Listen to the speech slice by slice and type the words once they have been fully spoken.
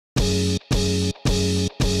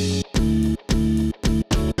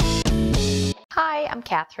Hi, I'm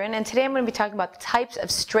Catherine, and today I'm going to be talking about the types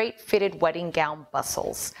of straight fitted wedding gown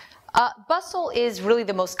bustles. Bustle is really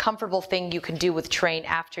the most comfortable thing you can do with train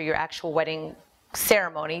after your actual wedding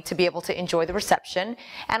ceremony to be able to enjoy the reception.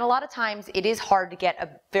 And a lot of times it is hard to get a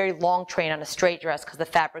very long train on a straight dress because the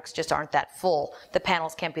fabrics just aren't that full. The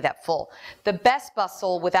panels can't be that full. The best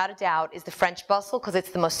bustle, without a doubt, is the French bustle because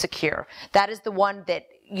it's the most secure. That is the one that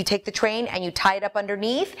you take the train and you tie it up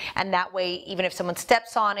underneath, and that way even if someone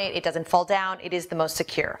steps on it, it doesn't fall down. It is the most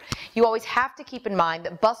secure. You always have to keep in mind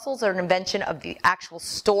that bustles are an invention of the actual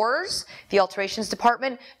stores, the alterations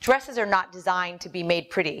department. Dresses are not designed to be made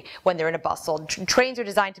pretty when they're in a bustle. Trains are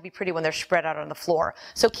designed to be pretty when they're spread out on the floor.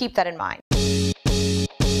 So keep that in mind.